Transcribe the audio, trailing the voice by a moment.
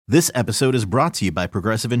This episode is brought to you by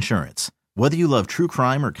Progressive Insurance. Whether you love true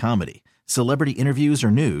crime or comedy, celebrity interviews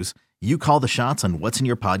or news, you call the shots on what's in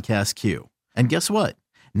your podcast queue. And guess what?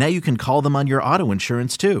 Now you can call them on your auto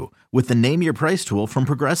insurance too with the Name Your Price tool from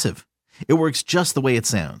Progressive. It works just the way it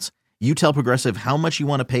sounds. You tell Progressive how much you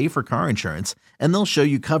want to pay for car insurance, and they'll show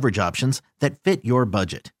you coverage options that fit your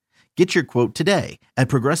budget. Get your quote today at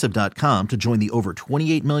Progressive.com to join the over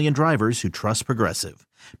 28 million drivers who trust Progressive.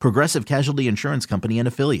 Progressive Casualty Insurance Company and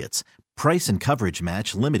Affiliates. Price and coverage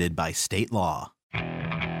match limited by state law.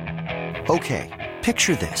 Okay,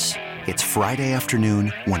 picture this. It's Friday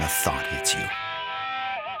afternoon when a thought hits you.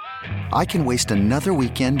 I can waste another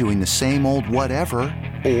weekend doing the same old whatever,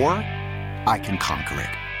 or I can conquer it.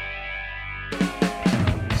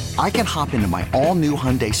 I can hop into my all-new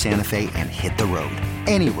Hyundai Santa Fe and hit the road.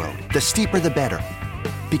 Any road. The steeper, the better.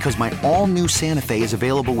 Because my all-new Santa Fe is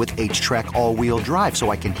available with H-Track all-wheel drive,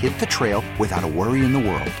 so I can hit the trail without a worry in the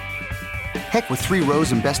world. Heck, with 3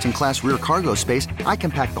 rows and best-in-class rear cargo space, I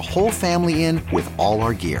can pack the whole family in with all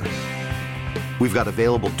our gear. We've got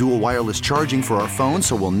available dual wireless charging for our phones,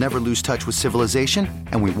 so we'll never lose touch with civilization,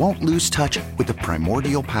 and we won't lose touch with the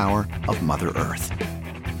primordial power of Mother Earth.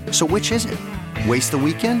 So which is it? Waste the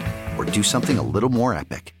weekend or do something a little more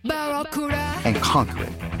epic? And conquer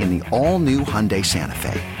it in the all-new Hyundai Santa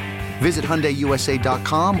Fe. Visit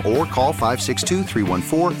HyundaiUSA.com or call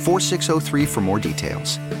 562-314-4603 for more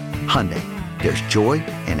details. Hyundai, there's joy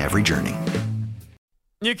in every journey.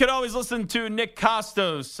 You can always listen to Nick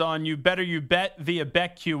Kostos on You Better You Bet via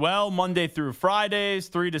BetQL, Monday through Fridays,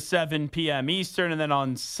 3 to 7 p.m. Eastern, and then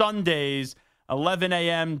on Sundays, 11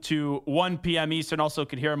 a.m. to 1 p.m. Eastern. Also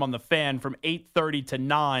could hear him on the Fan from 8:30 to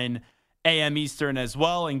 9 a.m. Eastern as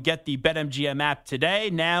well. And get the BetMGM app today.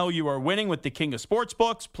 Now you are winning with the king of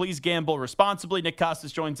sportsbooks. Please gamble responsibly. Nick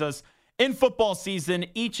Kostos joins us in football season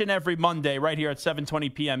each and every Monday right here at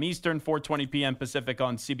 7:20 p.m. Eastern, 4:20 p.m. Pacific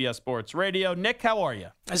on CBS Sports Radio. Nick, how are you?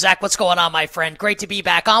 Zach, what's going on, my friend? Great to be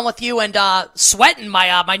back on with you, and sweating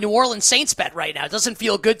my New Orleans Saints bet right now. It doesn't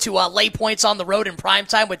feel good to lay points on the road in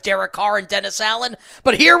primetime with Derek Carr and Dennis Allen,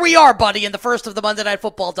 but here we are, buddy, in the first of the Monday Night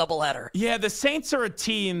Football doubleheader. Yeah, the Saints are a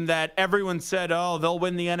team that everyone said, oh, they'll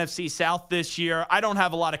win the NFC South this year. I don't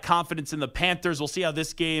have a lot of confidence in the Panthers. We'll see how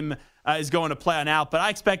this game is going to play on out, but I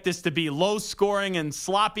expect this to be low scoring and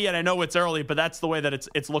sloppy, and I know it's early, but that's the way that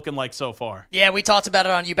it's looking like so far. Yeah, we talked about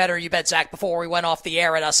it on You Better You Bet, Zach, before we went off the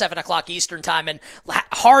air at 7 o'clock Eastern time, and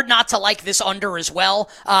hard not to like this under as well.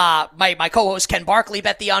 My co-host Ken Barkley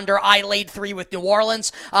bet the under. I laid 3 with New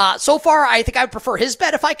Orleans. So far, I think I would prefer his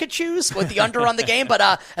bet if I could choose with the under on the game, but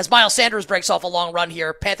as Miles Sanders breaks off a long run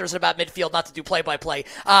here, Panthers at about midfield, not to do play-by-play,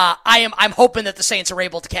 I'm hoping that the Saints are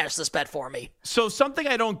able to cash this bet for me. So something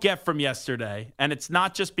I don't get from yesterday, and it's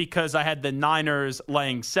not just because I had the Niners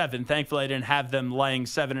laying 7. Thankfully, I didn't have them laying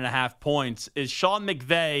 7.5 points, is Sean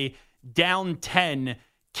McVay down 10,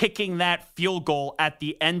 kicking that field goal at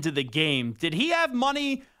the end of the game. Did he have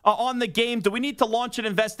money on the game? Do we need to launch an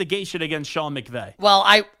investigation against Sean McVay? Well,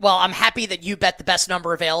 I'm happy that you bet the best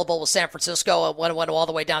number available with San Francisco when it went all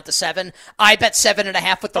the way down to 7. I bet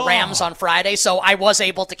 7.5 with the Rams on Friday, so I was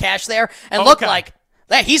able to cash there and look like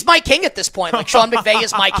he's my king at this point. Like, Sean McVay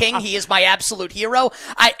is my king. He is my absolute hero.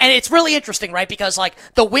 And it's really interesting, right? Because, like,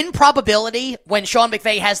 the win probability when Sean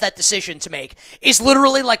McVay has that decision to make is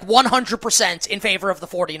literally, like, 100% in favor of the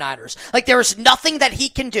 49ers. Like, there is nothing that he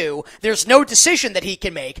can do. There's no decision that he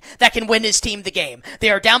can make that can win his team the game. They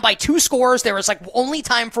are down by 2 scores. There is, like, only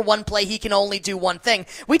time for one play. He can only do one thing.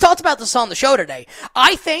 We talked about this on the show today.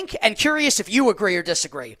 I think, and curious if you agree or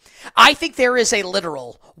disagree, I think there is a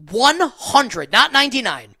literal 100, not 99,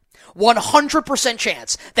 100%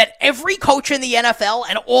 chance that every coach in the NFL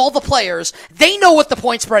and all the players, they know what the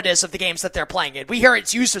point spread is of the games that they're playing in. We hear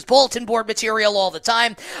it's used as bulletin board material all the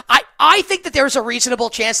time. I think that there's a reasonable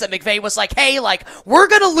chance that McVay was like, hey, like, we're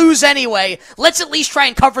going to lose anyway. Let's at least try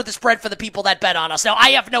and cover the spread for the people that bet on us. Now, I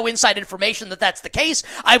have no inside information that that's the case.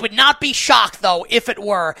 I would not be shocked, though, if it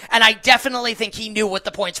were. And I definitely think he knew what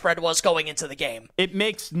the point spread was going into the game. It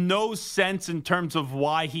makes no sense in terms of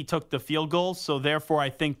why he took the field goal. So, therefore, I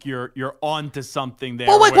think you're on to something there.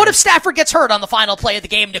 Well, like, what if Stafford gets hurt on the final play of the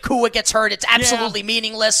game? Nakua gets hurt. It's absolutely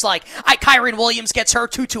meaningless. Like, Kyren Williams gets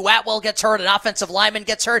hurt. Tutu Atwell gets hurt. An offensive lineman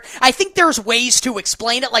gets hurt. I think there's ways to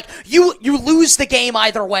explain it. Like, you lose the game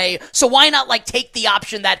either way, so why not, like, take the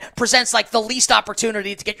option that presents, like, the least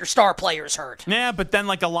opportunity to get your star players hurt? Yeah, but then,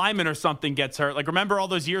 like, a lineman or something gets hurt. Like, remember all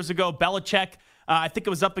those years ago, Belichick, I think it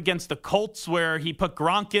was up against the Colts where he put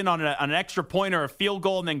Gronk in on an extra point or a field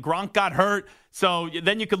goal, and then Gronk got hurt. So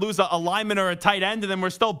then you could lose a lineman or a tight end, and then we're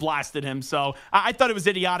still blasted him. So I thought it was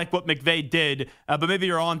idiotic what McVay did, but maybe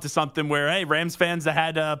you're on to something where, hey, Rams fans that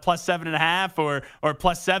had plus 7.5 or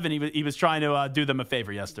plus 7, he was trying to do them a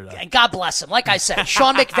favor yesterday. And God bless him. Like I said,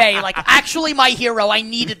 Sean McVay, actually my hero. I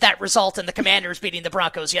needed that result in the Commanders beating the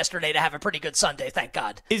Broncos yesterday to have a pretty good Sunday, thank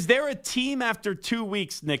God. Is there a team after 2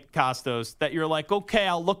 weeks, Nick Kostos, that you're like, okay,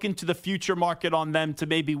 I'll look into the future market on them to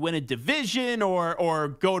maybe win a division or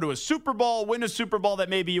go to a Super Bowl, win a Super Bowl that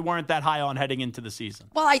maybe you weren't that high on heading into the season?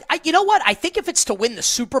 Well, I you know what? I think if it's to win the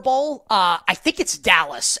Super Bowl, I think it's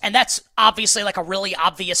Dallas. And that's obviously like a really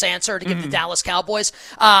obvious answer to give the Dallas Cowboys.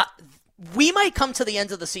 We might come to the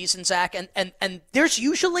end of the season, Zach, and there's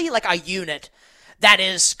usually like a unit that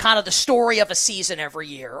is kind of the story of a season every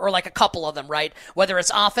year, or like a couple of them, right? Whether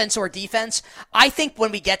it's offense or defense. I think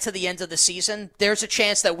when we get to the end of the season, there's a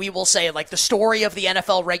chance that we will say, like, the story of the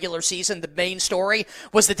NFL regular season, the main story,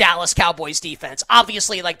 was the Dallas Cowboys defense.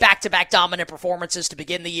 Obviously, like, back-to-back dominant performances to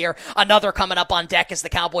begin the year. Another coming up on deck as the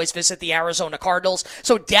Cowboys visit the Arizona Cardinals.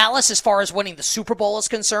 So Dallas, as far as winning the Super Bowl is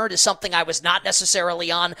concerned, is something I was not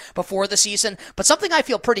necessarily on before the season, but something I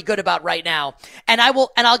feel pretty good about right now. And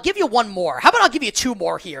I'll give you one more. How about I'll give you two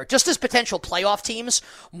more here, just as potential playoff teams.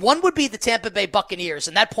 One would be the Tampa Bay Buccaneers,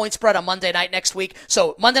 and that point spread on Monday night next week.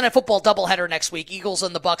 So Monday Night Football doubleheader next week, Eagles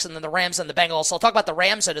and the Bucs, and then the Rams and the Bengals. So I'll talk about the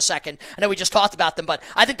Rams in a second. I know we just talked about them, but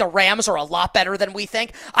I think the Rams are a lot better than we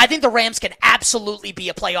think. I think the Rams can absolutely be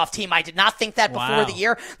a playoff team. I did not think that before the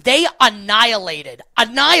year. They annihilated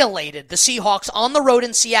the Seahawks on the road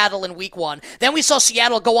in Seattle in week 1. Then we saw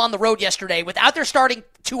Seattle go on the road yesterday without their starting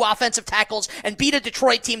 2 offensive tackles and beat a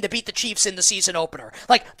Detroit team that beat the Chiefs in the season opener.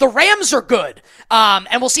 Like, the Rams are good.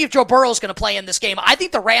 And we'll see if Joe Burrow is going to play in this game. I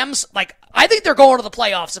think the Rams, I think they're going to the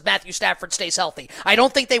playoffs if Matthew Stafford stays healthy. I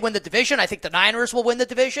don't think they win the division. I think the Niners will win the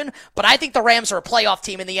division, but I think the Rams are a playoff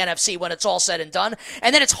team in the NFC when it's all said and done.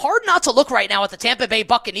 And then it's hard not to look right now at the Tampa Bay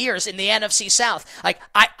Buccaneers in the NFC South. Like,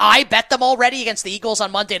 I bet them already against the Eagles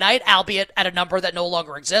on Monday night, albeit at a number that no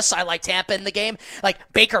longer exists. I like Tampa in the game.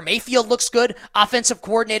 Like, Baker Mayfield looks good. Offensive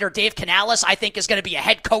coordinator Dave Canales, I think, is going to be a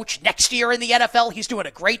head coach next year in the NFL. He's doing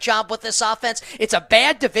a great job with this offense. It's a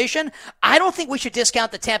bad division. I don't think we should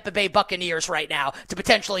discount the Tampa Bay Buccaneers right now to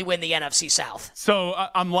potentially win the NFC South. So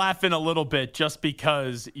I'm laughing a little bit just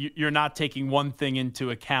because you're not taking one thing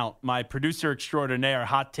into account. My producer extraordinaire,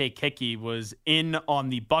 Hot Take Hickey, was in on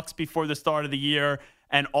the Bucs before the start of the year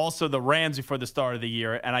and also the Rams before the start of the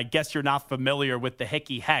year. And I guess you're not familiar with the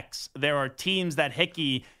Hickey Hex. There are teams that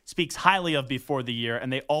Hickey speaks highly of before the year,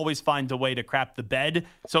 and they always find a way to crap the bed.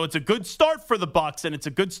 So it's a good start for the Bucs, and it's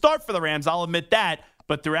a good start for the Rams. I'll admit that.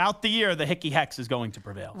 But throughout the year, the Hickey Hex is going to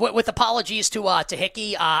prevail. With apologies to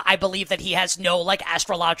Hickey, I believe that he has no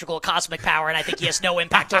astrological cosmic power, and I think he has no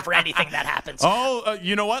impact over anything that happens. Oh,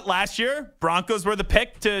 you know what? Last year, Broncos were the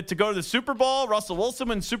pick to go to the Super Bowl. Russell Wilson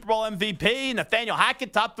wins Super Bowl MVP. Nathaniel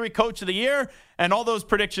Hackett, top 3 coach of the year. And all those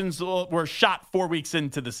predictions were shot 4 weeks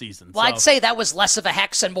into the season. Well, I'd say that was less of a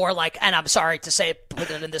hex and more like, and I'm sorry to say it, put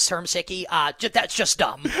it in this term, Hickey, that's just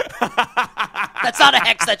dumb. That's not a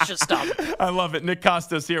hex, that's just dumb. I love it. Nick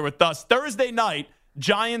Kostos here with us. Thursday night,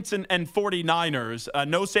 Giants and 49ers.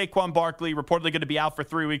 No Saquon Barkley, reportedly going to be out for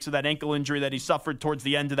 3 weeks with that ankle injury that he suffered towards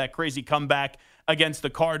the end of that crazy comeback against the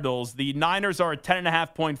Cardinals. The Niners are a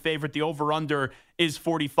 10.5-point favorite. The over-under is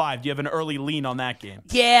 45. Do you have an early lean on that game?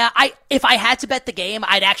 Yeah, if I had to bet the game,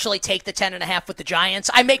 I'd actually take the 10.5 with the Giants.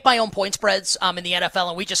 I make my own point spreads in the NFL,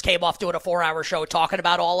 and we just came off doing a 4-hour show talking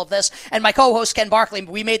about all of this. And my co-host, Ken Barkley,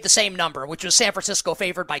 we made the same number, which was San Francisco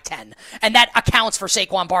favored by 10. And that accounts for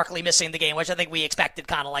Saquon Barkley missing the game, which I think we expected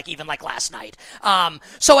kind of even last night.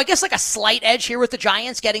 So I guess a slight edge here with the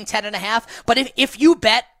Giants getting 10.5. But if you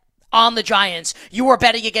bet on the Giants, you are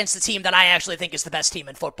betting against the team that I actually think is the best team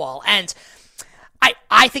in football. And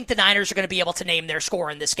I think the Niners are going to be able to name their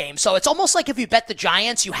score in this game. So it's almost like if you bet the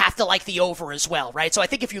Giants, you have to like the over as well, right? So I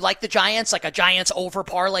think if you like the Giants, a Giants over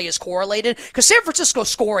parlay is correlated because San Francisco's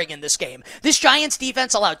scoring in this game. This Giants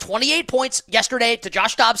defense allowed 28 points yesterday to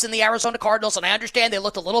Josh Dobbs and the Arizona Cardinals, and I understand they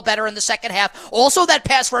looked a little better in the second half. Also, that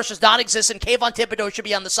pass rush is non-existent. Kayvon Thibodeau should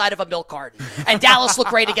be on the side of a milk carton. And Dallas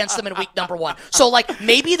looked great against them in week number 1. So,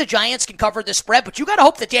 maybe the Giants can cover this spread, but you got to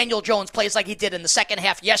hope that Daniel Jones plays like he did in the second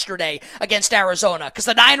half yesterday against Arizona, because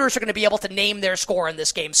the Niners are going to be able to name their score in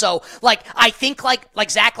this game. So, I think,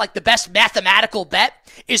 Zach, the best mathematical bet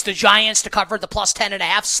is the Giants to cover the plus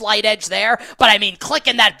 10.5, slight edge there. But,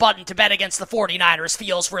 clicking that button to bet against the 49ers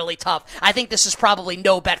feels really tough. I think this is probably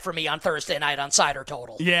no bet for me on Thursday night on Cider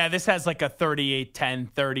Total. Yeah, this has a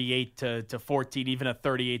 38-10, 38-14, even a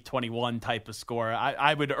 38-21 type of score.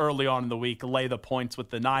 I would early on in the week lay the points with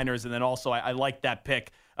the Niners, and then also I like that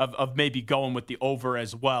pick of maybe going with the over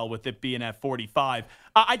as well, with it being at 45.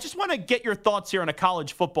 I just want to get your thoughts here on a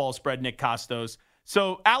college football spread, Nick Kostos.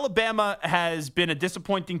 So Alabama has been a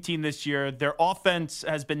disappointing team this year. Their offense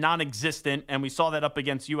has been non-existent, and we saw that up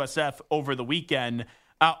against USF over the weekend.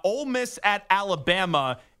 Ole Miss at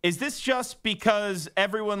Alabama, is this just because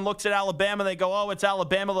everyone looks at Alabama, they go, oh, it's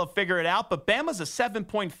Alabama, they'll figure it out? But Bama's a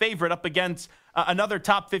 7-point favorite up against another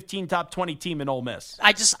top 15, top 20 team in Ole Miss.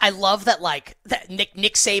 I love that, that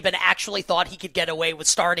Nick Saban actually thought he could get away with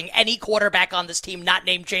starting any quarterback on this team not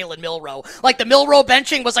named Jalen Milroe. The Milroe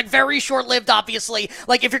benching was very short-lived, obviously.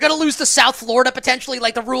 If you're going to lose to South Florida potentially,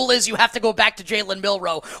 the rule is you have to go back to Jalen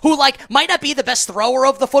Milroe, who might not be the best thrower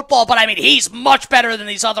of the football, but he's much better than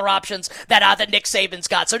these other options that Nick Saban's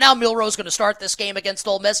got. So now Milroe's going to start this game against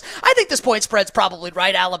Ole Miss. I think this point spread's probably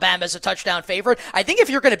right. Alabama's a touchdown favorite. I think if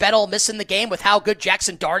you're going to bet Ole Miss in the game with how good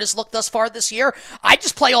Jackson Dart has looked thus far this year, I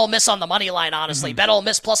just play Ole Miss on the money line, honestly. Bet Ole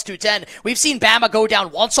Miss plus 210. We've seen Bama go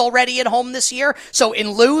down once already at home this year. So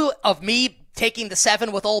in lieu of me taking the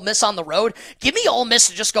 7 with Ole Miss on the road, give me Ole Miss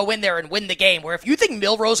to just go in there and win the game. Where if you think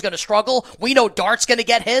Milroe's going to struggle, we know Dart's going to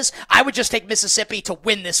get his. I would just take Mississippi to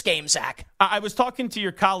win this game, Zach. I was talking to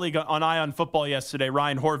your colleague on Eye on Football yesterday,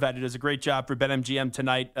 Ryan Horvat. He does a great job for BetMGM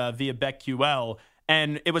tonight via BetQL.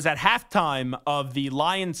 And it was at halftime of the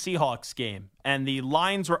Lions-Seahawks game, and the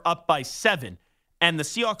Lions were up by 7, and the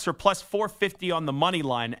Seahawks were plus 450 on the money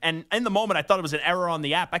line. And in the moment, I thought it was an error on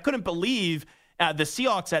the app. I couldn't believe the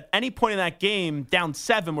Seahawks at any point in that game, down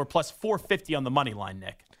 7, were plus 450 on the money line,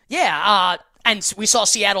 Nick. Yeah, and we saw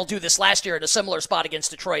Seattle do this last year at a similar spot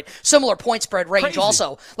against Detroit. Similar point spread range. Crazy.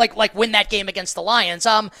 Also. Like win that game against the Lions.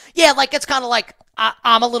 It's kind of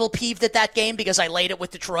I'm a little peeved at that game because I laid it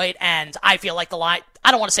with Detroit, and I feel like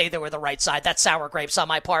I don't want to say they were the right side. That's sour grapes on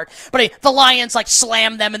my part. But the Lions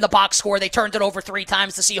slammed them in the box score. They turned it over 3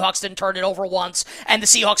 times. The Seahawks didn't turn it over once. And the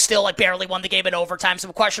Seahawks still barely won the game in overtime.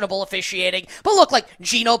 Some questionable officiating. But look,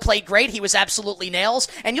 Geno played great. He was absolutely nails.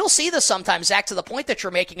 And you'll see this sometimes, Zach, to the point that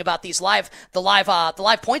you're making about the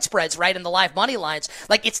live point spreads, right? And the live money lines.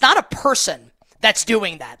 It's not a person that's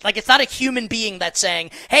doing that. It's not a human being that's saying,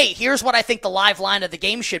 hey, here's what I think the live line of the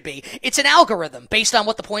game should be. It's an algorithm based on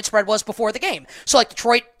what the point spread was before the game. So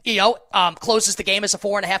Detroit, closes the game as a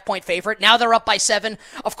 4.5 point favorite. Now they're up by 7.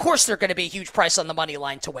 Of course they're going to be a huge price on the money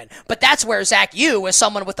line to win. But that's where, Zach, you, as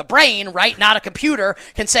someone with a brain, right, not a computer,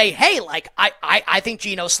 can say, hey, I think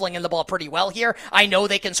Geno's slinging the ball pretty well here. I know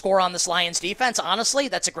they can score on this Lions defense. Honestly,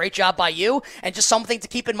 that's a great job by you. And just something to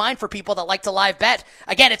keep in mind for people that like to live bet.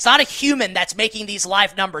 Again, it's not a human that's making these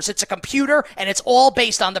live numbers. It's a computer, and it's all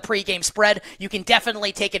based on the pregame spread. You can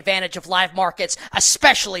definitely take advantage of live markets,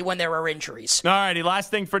 especially when there are injuries. All righty, last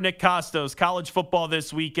thing for Nick Kostos. College football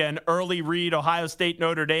this weekend. Early read, Ohio State,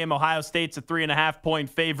 Notre Dame. Ohio State's a 3.5 point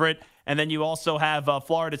favorite. And then you also have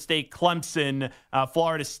Florida State, Clemson.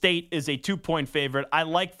 Florida State is a 2 point favorite. I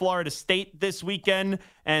like Florida State this weekend,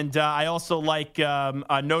 and I also like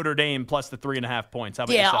Notre Dame plus the 3.5 points. How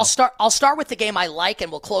about yourself? I'll start with the game I like,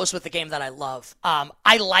 and we'll close with the game that I love.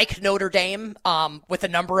 I like Notre Dame with a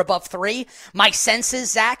number above 3. My sense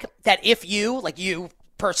is, Zach, that if you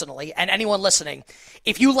personally, and anyone listening,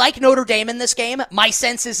 if you like Notre Dame in this game, my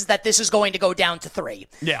sense is that this is going to go down to 3.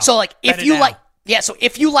 Yeah. So if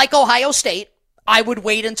you like Ohio State, I would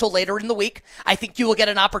wait until later in the week. I think you will get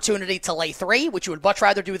an opportunity to lay 3, which you would much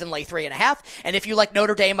rather do than lay 3.5. And if you like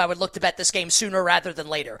Notre Dame, I would look to bet this game sooner rather than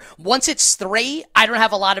later. Once it's 3, I don't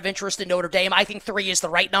have a lot of interest in Notre Dame. I think 3 is the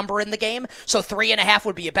right number in the game. So 3.5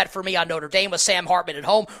 would be a bet for me on Notre Dame with Sam Hartman at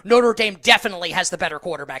home. Notre Dame definitely has the better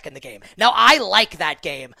quarterback in the game. Now, I like that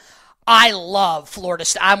game. I love Florida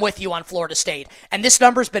State. I'm with you on Florida State. And this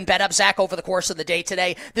number's been bet up, Zach, over the course of the day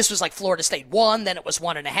today. This was Florida State 1, then it was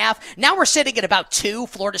 1.5. Now we're sitting at about 2.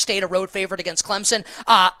 Florida State a road favorite against Clemson.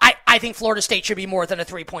 I think Florida State should be more than a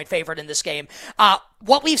 3-point favorite in this game.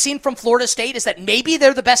 What we've seen from Florida State is that maybe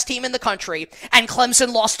they're the best team in the country, and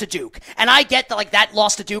Clemson lost to Duke. And I get that that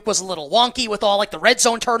loss to Duke was a little wonky with all the red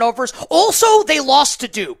zone turnovers. Also, they lost to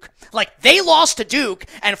Duke. They lost to Duke,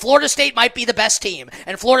 and Florida State might be the best team.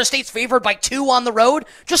 And Florida State's favored by 2 on the road.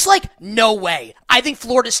 Just no way. I think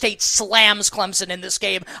Florida State slams Clemson in this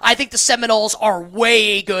game. I think the Seminoles are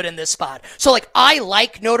way good in this spot. So I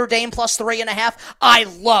like Notre Dame plus 3.5. I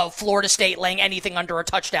love Florida State laying anything under a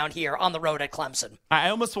touchdown here on the road at Clemson. I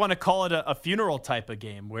almost want to call it a funeral type of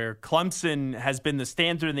game where Clemson has been the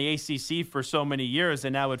standard in the ACC for so many years,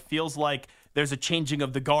 and now it feels like there's a changing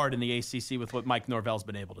of the guard in the ACC with what Mike Norvell's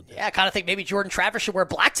been able to do. Yeah, I kind of think maybe Jordan Travis should wear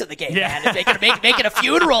black to the game, man. If they can make it a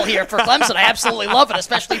funeral here for Clemson, I absolutely love it,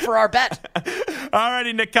 especially for our bet. All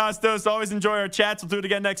righty, Nick Kostos. Always enjoy our chats. We'll do it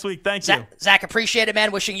again next week. Thank you. Zach, appreciate it,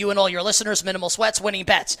 man. Wishing you and all your listeners minimal sweats, winning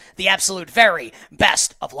bets, the absolute very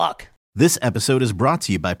best of luck. This episode is brought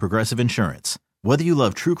to you by Progressive Insurance. Whether you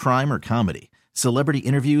love true crime or comedy, celebrity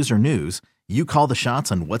interviews or news, you call the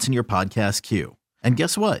shots on what's in your podcast queue. And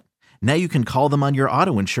guess what? Now you can call them on your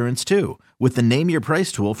auto insurance too with the Name Your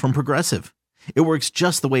Price tool from Progressive. It works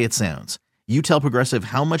just the way it sounds. You tell Progressive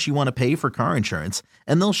how much you want to pay for car insurance,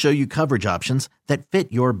 and they'll show you coverage options that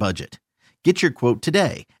fit your budget. Get your quote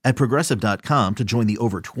today at Progressive.com to join the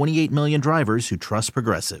over 28 million drivers who trust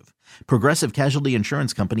Progressive. Progressive Casualty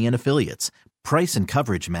Insurance Company and Affiliates. Price and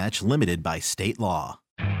coverage match limited by state law.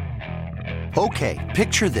 Okay,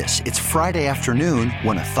 picture this. It's Friday afternoon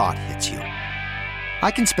when a thought hits you. I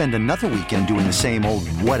can spend another weekend doing the same old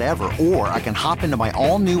whatever, or I can hop into my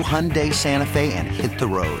all-new Hyundai Santa Fe and hit the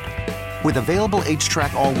road. With available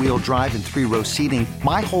H-Track all-wheel drive and 3-row seating,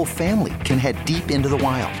 my whole family can head deep into the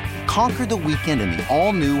wild. Conquer the weekend in the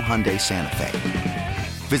all-new Hyundai Santa Fe.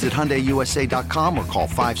 Visit HyundaiUSA.com or call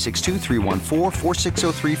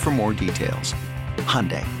 562-314-4603 for more details.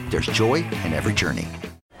 Hyundai, there's joy in every journey.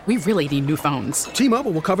 We really need new phones.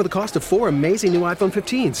 T-Mobile will cover the cost of 4 amazing new iPhone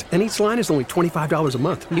 15s, and each line is only $25 a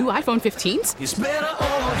month. New iPhone 15s? It's better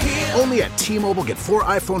over here. Only at T-Mobile, get 4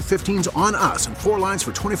 iPhone 15s on us and 4 lines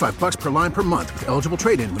for $25 per line per month with eligible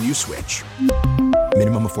trade-in when you switch.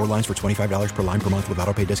 Minimum of 4 lines for $25 per line per month with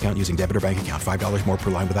autopay discount using debit or bank account. $5 more per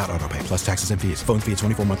line without autopay, plus taxes and fees. Phone fee at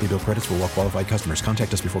 24 monthly bill credits for well-qualified customers.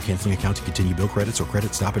 Contact us before canceling account to continue bill credits or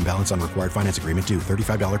credit stop and balance on required finance agreement due.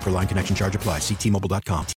 $35 per line connection charge applies. See T-Mobile.com.